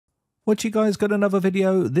What you guys got another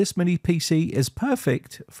video. This mini PC is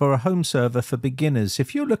perfect for a home server for beginners.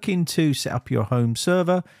 If you're looking to set up your home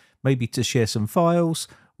server, maybe to share some files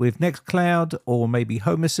with Nextcloud or maybe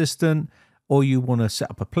Home Assistant, or you want to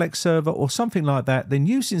set up a Plex server or something like that, then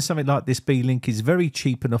using something like this B-Link is very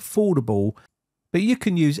cheap and affordable. But you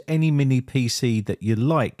can use any mini PC that you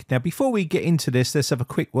like. Now, before we get into this, let's have a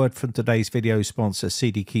quick word from today's video sponsor,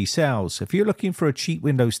 CD Key Sales. If you're looking for a cheap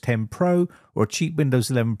Windows 10 Pro or a cheap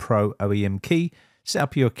Windows 11 Pro OEM key, set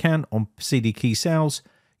up your account on CD Key Sales.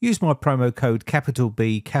 Use my promo code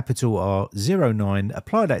R09,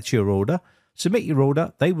 apply that to your order, submit your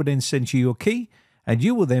order, they will then send you your key, and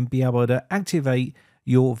you will then be able to activate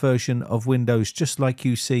your version of Windows just like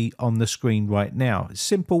you see on the screen right now. It's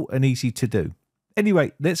simple and easy to do.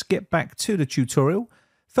 Anyway, let's get back to the tutorial.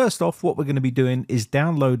 First off, what we're going to be doing is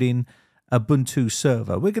downloading Ubuntu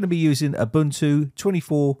Server. We're going to be using Ubuntu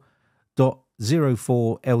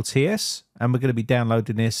 24.04 LTS, and we're going to be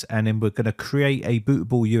downloading this, and then we're going to create a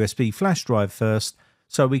bootable USB flash drive first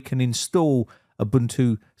so we can install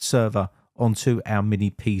Ubuntu Server onto our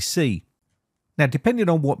mini PC. Now, depending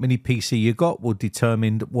on what mini PC you got will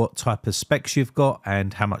determine what type of specs you've got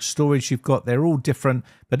and how much storage you've got. They're all different,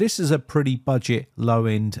 but this is a pretty budget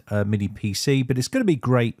low-end mini PC, but it's going to be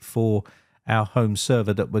great for our home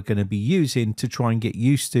server that we're going to be using to try and get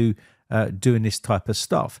used to doing this type of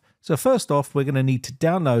stuff. So first off, we're going to need to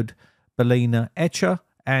download balenaEtcher,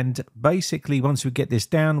 and basically once we get this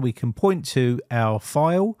down, we can point to our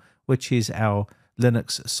file, which is our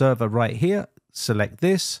Linux server right here. Select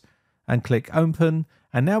this and click open,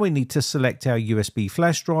 and now we need to select our USB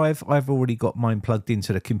flash drive. I've already got mine plugged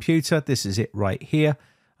into the computer. This is it right here.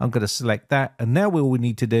 I'm going to select that, and now all we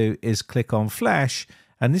need to do is click on flash,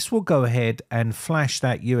 and this will go ahead and flash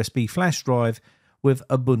that USB flash drive with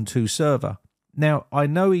Ubuntu Server. Now, I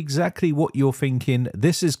know exactly what you're thinking.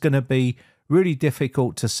 This is going to be really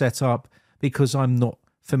difficult to set up because I'm not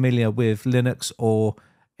familiar with Linux or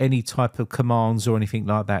any type of commands or anything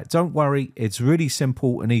like that. Don't worry, it's really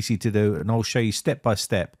simple and easy to do, and I'll show you step by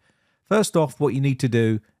step. First off, what you need to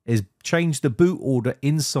do is change the boot order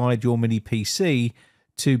inside your mini PC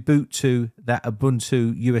to boot to that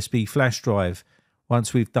Ubuntu USB flash drive.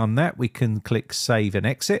 Once we've done that, we can click save and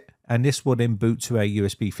exit, and this will then boot to a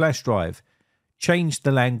USB flash drive. Change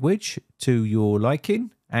the language to your liking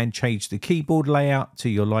and change the keyboard layout to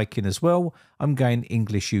your liking as well. I'm going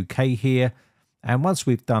English UK here. And once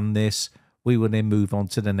we've done this, we will then move on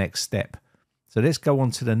to the next step. So let's go on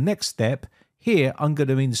to the next step. Here, I'm going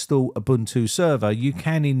to install Ubuntu Server. You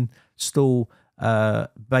can install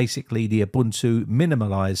basically the Ubuntu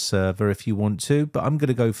minimalized server if you want to, but I'm going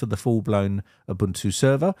to go for the full-blown Ubuntu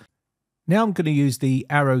Server. Now I'm going to use the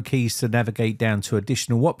arrow keys to navigate down to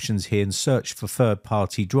additional options here and search for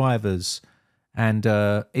third-party drivers. And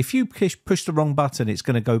if you push the wrong button, it's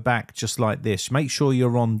going to go back just like this. Make sure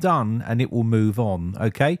you're on done and it will move on,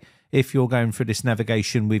 okay? If you're going through this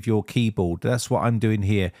navigation with your keyboard, that's what I'm doing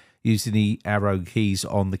here, using the arrow keys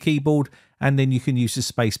on the keyboard. And then you can use the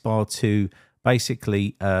spacebar to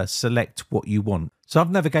basically select what you want. So I've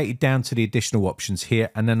navigated down to the additional options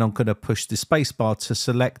here, and then I'm going to push the spacebar to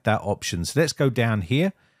select that option. So let's go down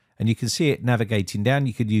here. And you can see it navigating down.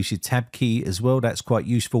 You could use your tab key as well. That's quite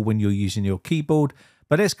useful when you're using your keyboard.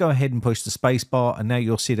 But let's go ahead and push the space bar, and now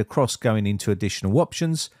you'll see the cross going into additional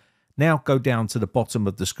options. Now go down to the bottom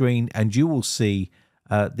of the screen and you will see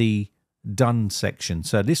the done section.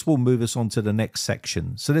 So this will move us on to the next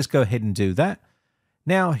section. So let's go ahead and do that.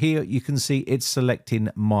 Now here you can see it's selecting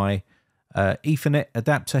my Ethernet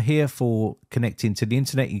adapter here for connecting to the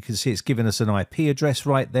internet. You can see it's giving us an IP address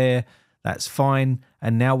right there. That's fine.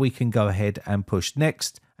 And now we can go ahead and push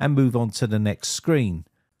next and move on to the next screen.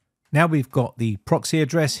 Now we've got the proxy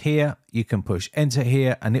address here. You can push enter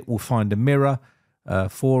here and it will find a mirror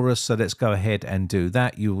for us. So let's go ahead and do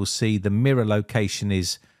that. You will see the mirror location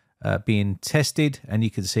is being tested, and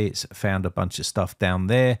you can see it's found a bunch of stuff down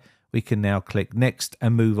there. We can now click next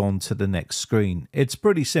and move on to the next screen. It's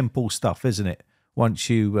pretty simple stuff, isn't it?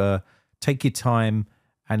 Once you take your time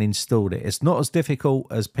and installed it. It's not as difficult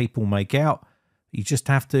as people make out. You just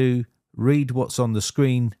have to read what's on the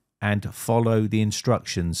screen and follow the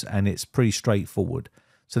instructions, and it's pretty straightforward.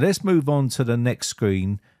 So let's move on to the next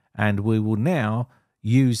screen, and we will now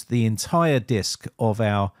use the entire disk of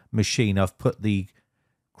our machine. I've put the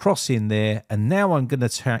cross in there, and now I'm going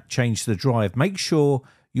to change the drive. Make sure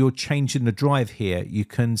you're changing the drive here. You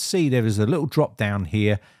can see there is a little drop down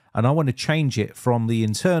here, and I want to change it from the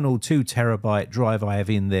internal 2 terabyte drive I have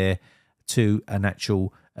in there to an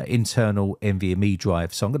actual internal NVMe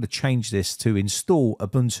drive. So I'm going to change this to install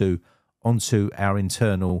Ubuntu onto our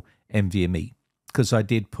internal NVMe. because I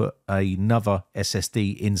did put another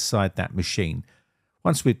SSD inside that machine.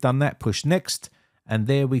 Once we've done that, push next, and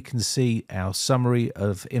there we can see our summary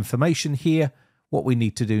of information here. What we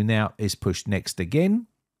need to do now is push next again,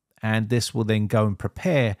 and this will then go and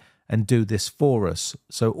prepare and do this for us.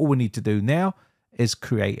 So all we need to do now is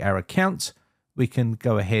create our account. We can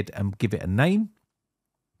go ahead and give it a name.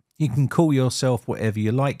 You can call yourself whatever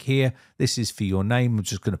you like here. This is for your name. I'm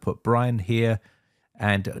just going to put Brian here.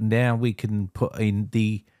 And now we can put in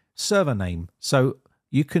the server name. So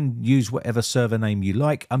you can use whatever server name you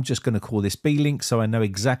like. I'm just going to call this B-Link so I know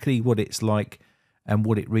exactly what it's like and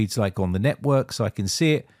what it reads like on the network so I can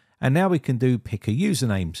see it. And now we can pick a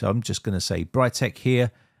username. So I'm just going to say Britec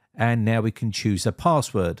here. And now we can choose a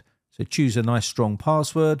password. So choose a nice strong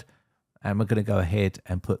password. And we're going to go ahead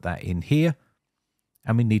and put that in here.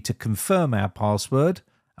 And we need to confirm our password.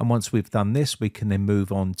 And once we've done this, we can then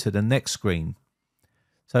move on to the next screen.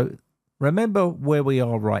 So remember where we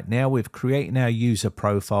are right now. We've created our user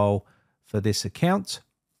profile for this account.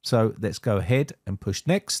 So let's go ahead and push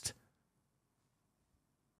next.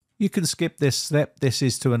 You can skip this step. This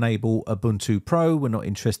is to enable Ubuntu Pro. We're not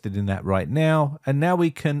interested in that right now. And now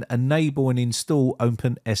we can enable and install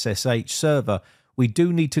OpenSSH server. We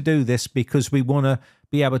do need to do this because we want to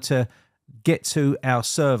be able to get to our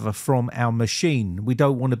server from our machine. We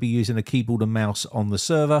don't want to be using a keyboard and mouse on the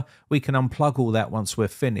server. We can unplug all that once we're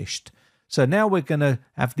finished. So now we're going to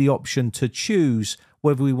have the option to choose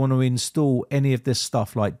whether we want to install any of this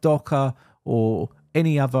stuff like Docker or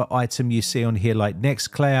any other item you see on here like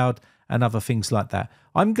Nextcloud and other things like that.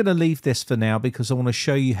 I'm going to leave this for now because I want to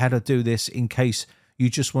show you how to do this in case you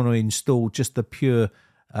just want to install just the pure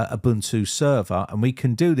Ubuntu server, and we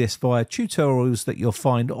can do this via tutorials that you'll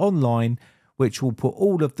find online, which will put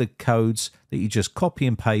all of the codes that you just copy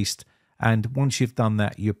and paste, and once you've done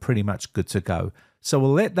that, you're pretty much good to go. So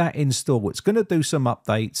we'll let that install. It's going to do some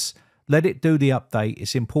updates. Let it do the update.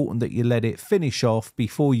 It's important that you let it finish off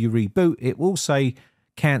before you reboot. It will say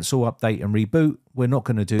cancel, update and reboot. We're not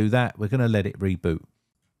going to do that. We're going to let it reboot.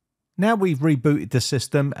 Now we've rebooted the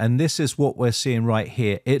system, and this is what we're seeing right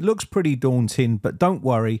here. It looks pretty daunting, but don't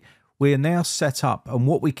worry. We are now set up, and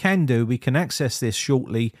what we can do, we can access this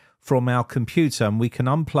shortly from our computer, and we can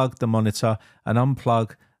unplug the monitor and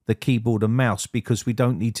unplug the keyboard and mouse because we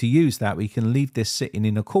don't need to use that. We can leave this sitting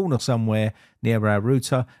in a corner somewhere near our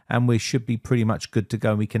router, and we should be pretty much good to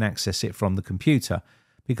go. We can access it from the computer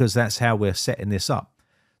because that's how we're setting this up.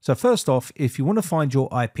 So first off, if you want to find your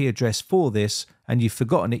IP address for this and you've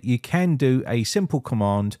forgotten it, you can do a simple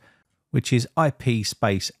command, which is IP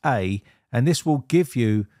space A, and this will give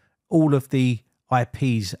you all of the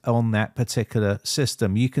IPs on that particular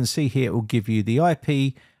system. You can see here it will give you the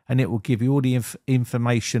IP and it will give you all the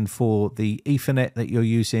information for the Ethernet that you're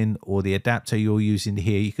using or the adapter you're using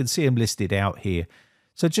here. You can see them listed out here.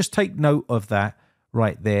 So just take note of that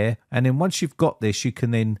right there. And then once you've got this, you can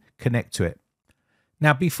then connect to it.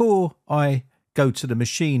 Now, before I go to the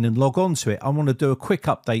machine and log on to it, I want to do a quick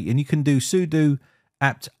update, and you can do sudo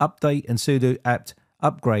apt update and sudo apt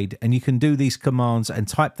upgrade, and you can do these commands and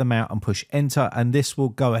type them out and push enter, and this will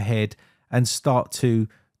go ahead and start to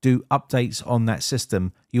do updates on that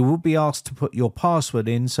system. You will be asked to put your password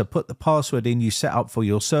in, so put the password in you set up for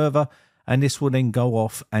your server, and this will then go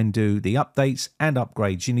off and do the updates and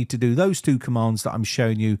upgrades. You need to do those two commands that I'm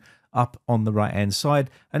showing you up on the right hand side,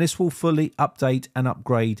 and this will fully update and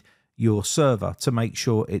upgrade your server to make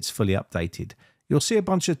sure it's fully updated. You'll see a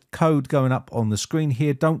bunch of code going up on the screen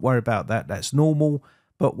here. Don't worry about that. That's normal.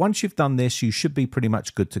 But once you've done this, you should be pretty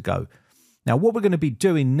much good to go. Now, what we're going to be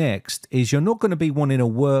doing next is you're not going to be wanting to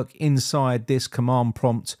work inside this command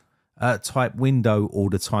prompt type window all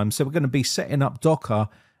the time. So we're going to be setting up Docker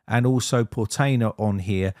and also Portainer on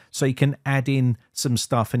here so you can add in some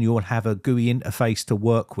stuff and you'll have a GUI interface to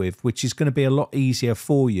work with, which is going to be a lot easier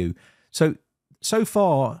for you. So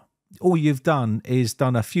far, all you've done is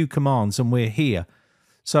done a few commands and we're here.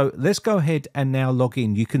 So let's go ahead and now log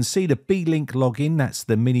in. You can see the B-Link login. That's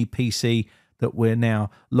the mini PC that we're now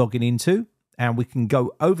logging into. And we can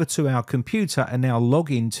go over to our computer and now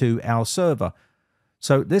log into our server.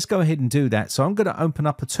 So let's go ahead and do that. So I'm going to open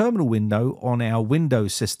up a terminal window on our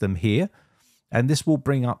Windows system here. And this will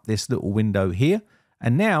bring up this little window here.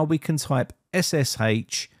 And now we can type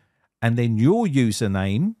SSH and then your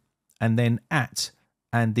username and then @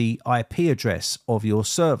 and the IP address of your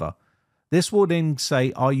server. This will then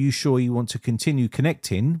say, are you sure you want to continue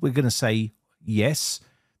connecting? We're going to say yes,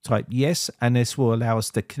 type yes, and this will allow us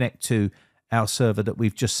to connect to our server that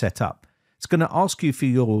we've just set up. It's going to ask you for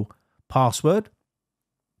your password.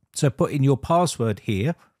 So put in your password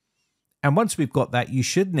here, And once we've got that, you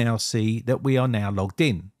should now see that we are now logged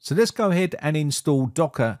in. So let's go ahead and install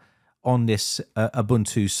Docker on this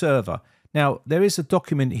Ubuntu server. Now, there is a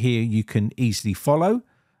document here you can easily follow,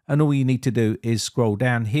 and all you need to do is scroll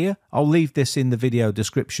down here. I'll leave this in the video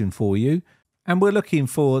description for you. And we're looking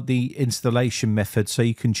for the installation method, so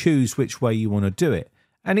you can choose which way you want to do it.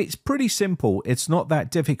 And it's pretty simple. It's not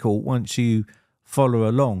that difficult once you follow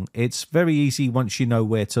along. It's very easy once you know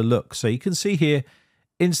where to look. So you can see here,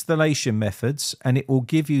 installation methods, and it will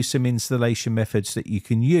give you some installation methods that you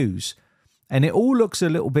can use. And it all looks a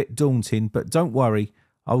little bit daunting, but don't worry,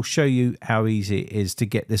 I'll show you how easy it is to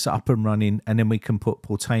get this up and running, and then we can put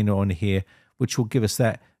Portainer on here, which will give us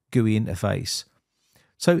that GUI interface.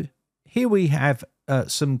 So here we have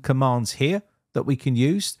some commands here that we can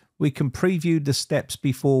use. We can preview the steps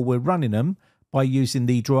before we're running them by using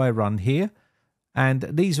the dry run here. And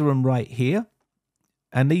these are them right here.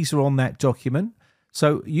 And these are on that document.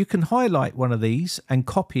 So you can highlight one of these and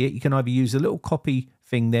copy it. You can either use a little copy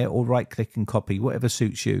thing there or right click and copy, whatever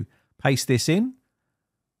suits you. Paste this in,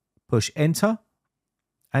 push enter,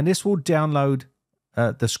 and this will download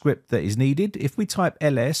the script that is needed. If we type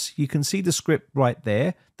ls, you can see the script right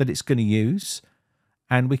there that it's going to use.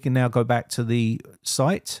 And we can now go back to the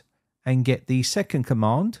site and get the second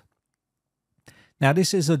command. Now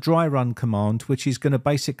this is a dry run command, which is going to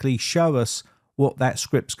basically show us what that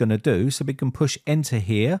script's going to do. So we can push enter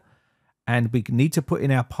here, and we need to put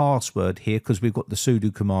in our password here because we've got the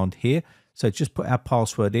sudo command here. So just put our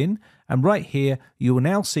password in, and right here you will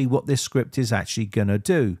now see what this script is actually going to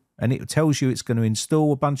do. And it tells you it's going to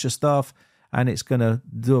install a bunch of stuff, and it's going to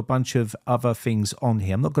do a bunch of other things on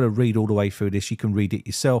here. I'm not going to read all the way through this. You can read it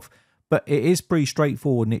yourself, but it is pretty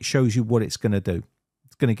straightforward, and it shows you what it's going to do.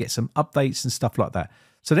 It's going to get some updates and stuff like that.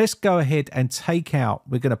 So let's go ahead and take out,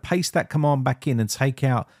 we're going to paste that command back in and take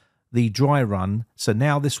out the dry run. So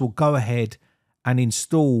now this will go ahead and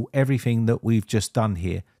install everything that we've just done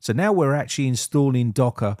here. So now we're actually installing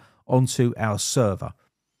Docker onto our server.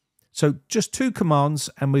 So just two commands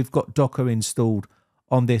and we've got Docker installed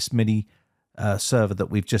on this mini server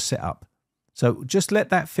that we've just set up. So just let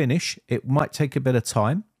that finish. It might take a bit of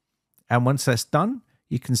time. And once that's done,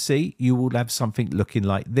 you can see you will have something looking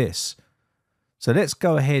like this. So let's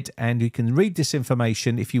go ahead and you can read this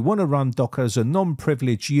information. If you want to run Docker as a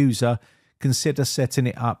non-privileged user, consider setting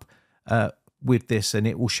it up with this, and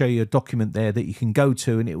it will show you a document there that you can go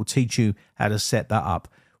to, and it will teach you how to set that up.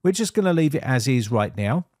 We're just going to leave it as is right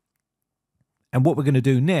now. And what we're going to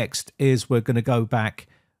do next is we're going to go back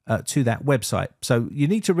to that website. So you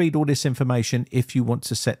need to read all this information if you want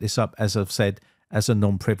to set this up, as I've said, as a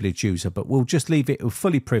non-privileged user, but we'll just leave it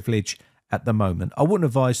fully privileged at the moment. I wouldn't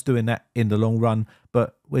advise doing that in the long run,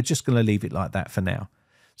 but we're just going to leave it like that for now.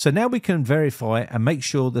 So now we can verify and make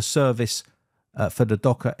sure the service for the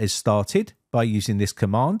Docker is started by using this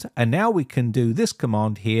command. And now we can do this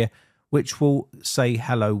command here, which will say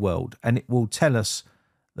hello world, and it will tell us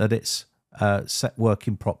that it's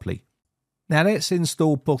working properly. Now let's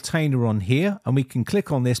install Portainer on here, and we can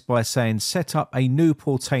click on this by saying set up a new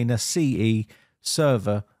Portainer CE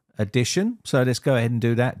server edition. So let's go ahead and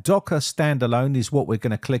do that. Docker standalone is what we're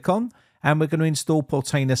going to click on, and we're going to install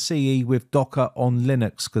Portainer CE with Docker on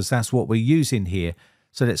Linux because that's what we're using here.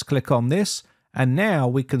 So let's click on this, and now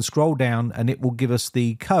we can scroll down and it will give us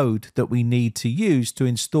the code that we need to use to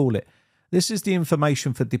install it. This is the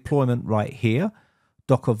information for deployment right here.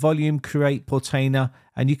 Docker volume, create Portainer,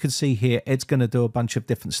 and you can see here it's going to do a bunch of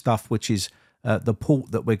different stuff, which is the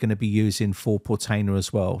port that we're going to be using for Portainer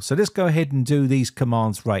as well. So let's go ahead and do these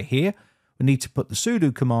commands right here. We need to put the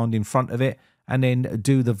sudo command in front of it and then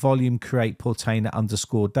do the volume create Portainer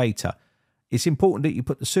 _ data. It's important that you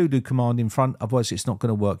put the sudo command in front, otherwise it's not going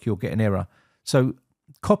to work. You'll get an error. So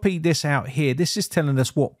copy this out here. This is telling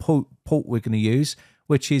us what port we're going to use,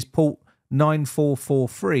 which is port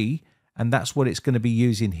 9443, and that's what it's going to be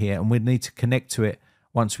using here. And we need to connect to it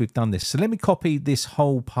once we've done this. So let me copy this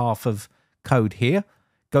whole path of code here,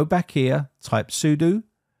 go back here, type sudo,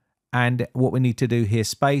 and what we need to do here,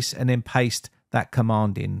 space, and then paste that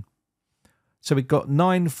command in. So we've got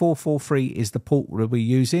 9443 is the port that we're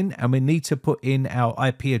using, and we need to put in our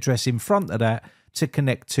IP address in front of that to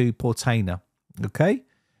connect to Portainer. Okay,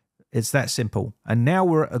 it's that simple. And now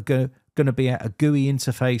we're going to be at a GUI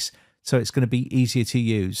interface, so it's going to be easier to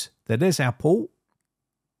use. There's our port,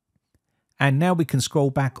 and now we can scroll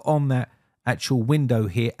back on that actual window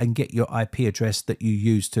here and get your IP address that you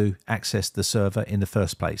use to access the server in the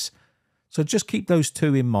first place. So just keep those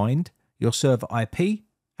two in mind, your server IP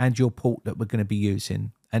and your port that we're going to be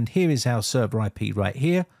using. And here is our server IP right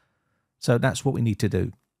here. So that's what we need to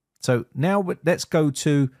do. So now let's go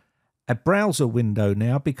to a browser window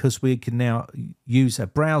now, because we can now use a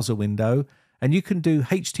browser window, and you can do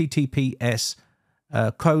HTTPS ://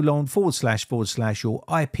 your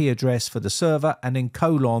IP address for the server, and then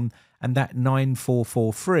colon and that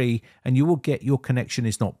 9443, and you will get your connection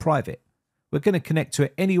is not private. We're going to connect to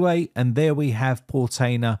it anyway, and there we have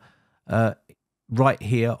Portainer right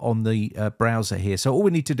here on the browser here. So all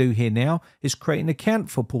we need to do here now is create an account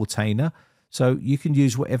for Portainer, so you can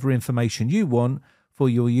use whatever information you want for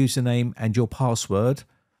your username and your password.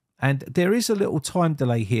 And there is a little time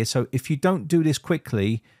delay here, so if you don't do this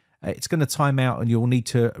quickly, it's going to time out and you'll need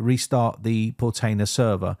to restart the Portainer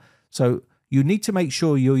server. So you need to make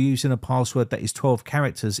sure you're using a password that is 12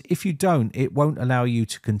 characters. If you don't, it won't allow you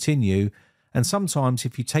to continue. And sometimes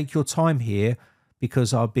if you take your time here,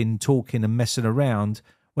 because I've been talking and messing around,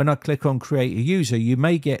 when I click on create a user, you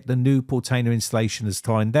may get the new Portainer installation has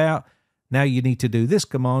timed out. Now you need to do this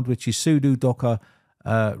command, which is sudo docker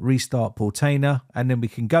restart Portainer, and then we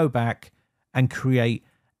can go back and create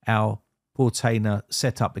our Portainer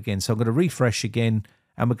setup again. So I'm going to refresh again,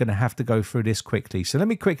 and we're going to have to go through this quickly. So let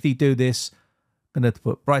me quickly do this. I'm going to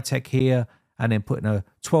put Britec here, and then put in a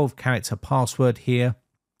 12 character password here,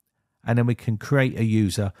 and then we can create a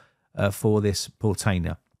user for this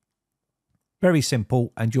Portainer. Very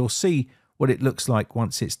simple, and you'll see what it looks like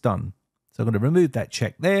once it's done. So I'm going to remove that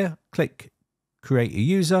check there, click create a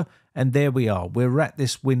user, and there we are. We're at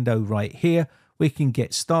this window right here. We can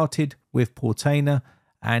get started with Portainer,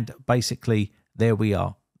 and basically there we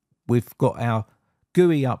are. We've got our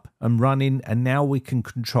GUI up and running, and now we can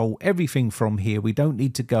control everything from here. We don't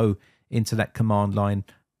need to go into that command line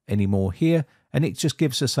anymore here, and it just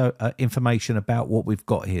gives us information about what we've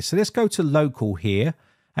got here. So let's go to local here,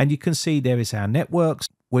 and you can see there is our networks.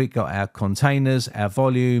 We've got our containers, our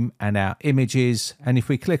volume, and our images. And if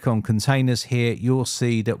we click on containers here, you'll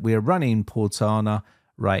see that we're running Portainer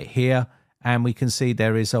right here, and we can see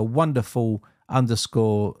there is a wonderful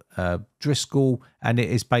underscore Driscoll, and it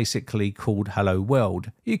is basically called hello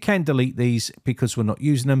world. You can delete these because we're not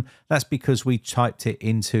using them. That's because we typed it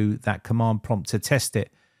into that command prompt to test it.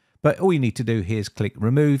 But all you need to do here is click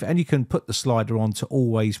remove, and you can put the slider on to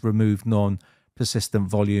always remove non-persistent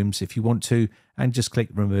volumes if you want to, and just click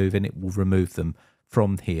remove and it will remove them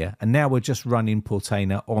from here. And now we're just running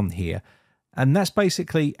Portainer on here. And that's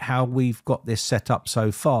basically how we've got this set up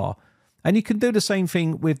so far. And you can do the same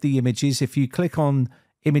thing with the images. If you click on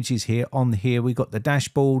images here, on here we got the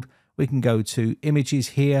dashboard. We can go to images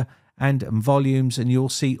here and volumes, and you'll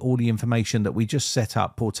see all the information that we just set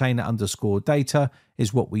up. Portainer underscore data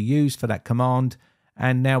is what we use for that command.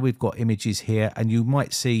 And now we've got images here, and you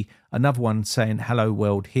might see another one saying hello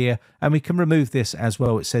world here, and we can remove this as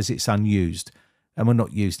well. It says it's unused and we're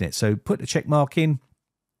not using it. So put the check mark in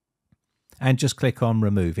and just click on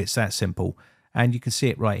remove. It's that simple. And you can see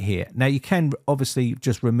it right here. Now you can obviously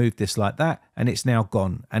just remove this like that, and it's now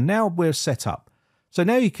gone. And now we're set up. So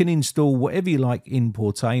now you can install whatever you like in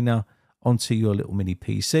Portainer onto your little mini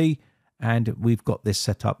PC, and we've got this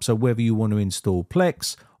set up. So whether you want to install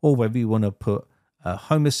Plex, or whether you want to put a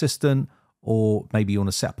Home Assistant, or maybe you want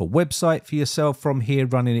to set up a website for yourself from here,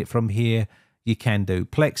 running it from here, you can do.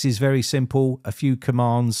 Plex is very simple. A few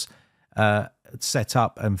commands set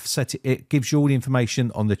up and set it. It gives you all the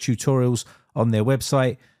information on the tutorials on their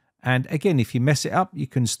website. And again, if you mess it up, you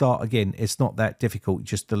can start again. It's not that difficult.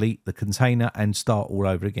 Just delete the container and start all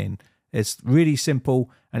over again. It's really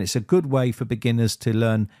simple, and it's a good way for beginners to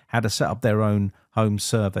learn how to set up their own home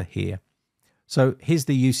server here. So here's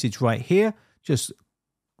the usage right here. Just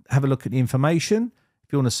have a look at the information.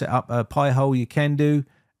 If you want to set up a Pi-hole, you can do.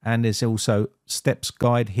 And there's also steps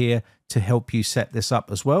guide here to help you set this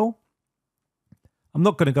up as well. I'm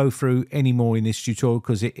not going to go through any more in this tutorial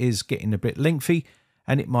because it is getting a bit lengthy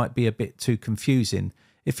and it might be a bit too confusing.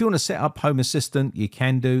 If you want to set up Home Assistant, you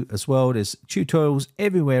can do as well. There's tutorials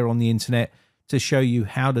everywhere on the internet to show you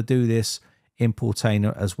how to do this in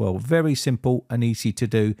Portainer as well. Very simple and easy to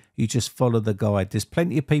do. You just follow the guide. There's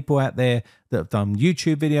plenty of people out there that have done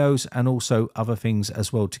YouTube videos and also other things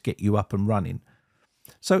as well to get you up and running.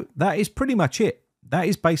 So that is pretty much it. That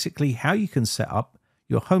is basically how you can set up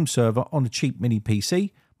your home server on a cheap mini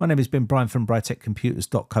PC. My name has been Brian from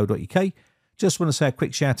briteccomputers.co.uk. Just want to say a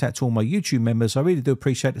quick shout out to all my YouTube members. I really do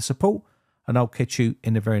appreciate the support, and I'll catch you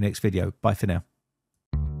in the very next video. Bye for now.